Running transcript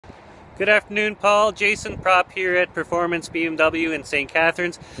Good afternoon, Paul. Jason Prop here at Performance BMW in St.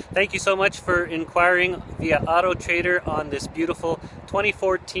 Catharines. Thank you so much for inquiring via Auto Trader on this beautiful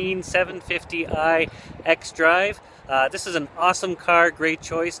 2014 750i xDrive. This is an awesome car, great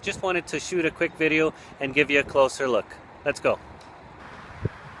choice. Just wanted to shoot a quick video and give you a closer look. Let's go.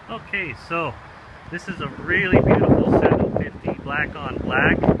 Okay, so this is a really beautiful 750 black on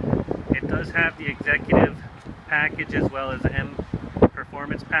black. It does have the executive package as well as M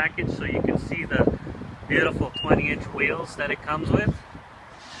performance package, so you can see the beautiful 20-inch wheels that it comes with.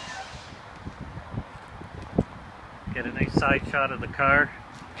 Get a nice side shot of the car.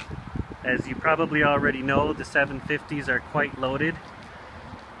 As you probably already know, the 750s are quite loaded.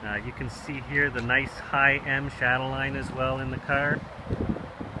 You can see here the nice high M shadow line as well in the car.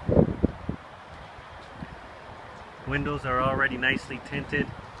 Windows are already nicely tinted.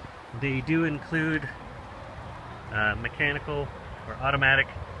 They do include mechanical or automatic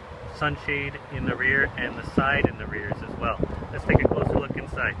sunshade in the rear and the side in the rears as well. Let's take a closer look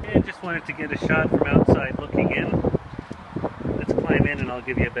inside. And just wanted to get a shot from outside looking in. Let's climb in and I'll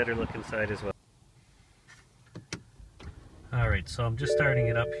give you a better look inside as well. Alright, so I'm just starting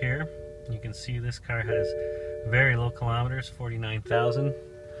it up here. You can see this car has very low kilometers, 49,000.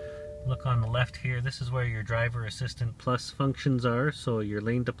 Look on the left here, this is where your driver assistant plus functions are. So your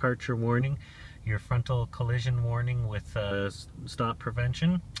lane departure warning, your frontal collision warning with stop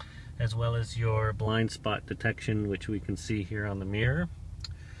prevention, as well as your blind spot detection, which we can see here on the mirror.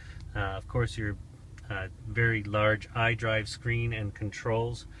 Of course, your very large iDrive screen and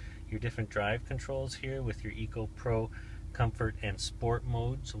controls, your different drive controls here with your Eco Pro, Comfort, and Sport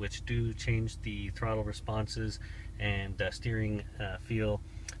modes, which do change the throttle responses and steering feel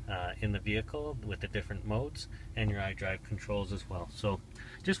in the vehicle with the different modes, and your iDrive controls as well. So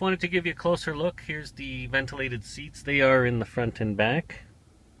just wanted to give you a closer look. Here's the ventilated seats. They are in the front and back,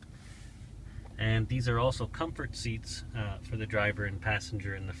 and these are also comfort seats for the driver and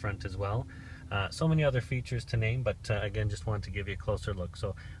passenger in the front as well. So many other features to name, but again, just wanted to give you a closer look.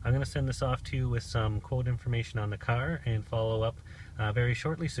 So I'm going to send this off to you with some quote information on the car and follow up very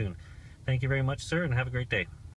shortly soon. Thank you very much, sir, and have a great day.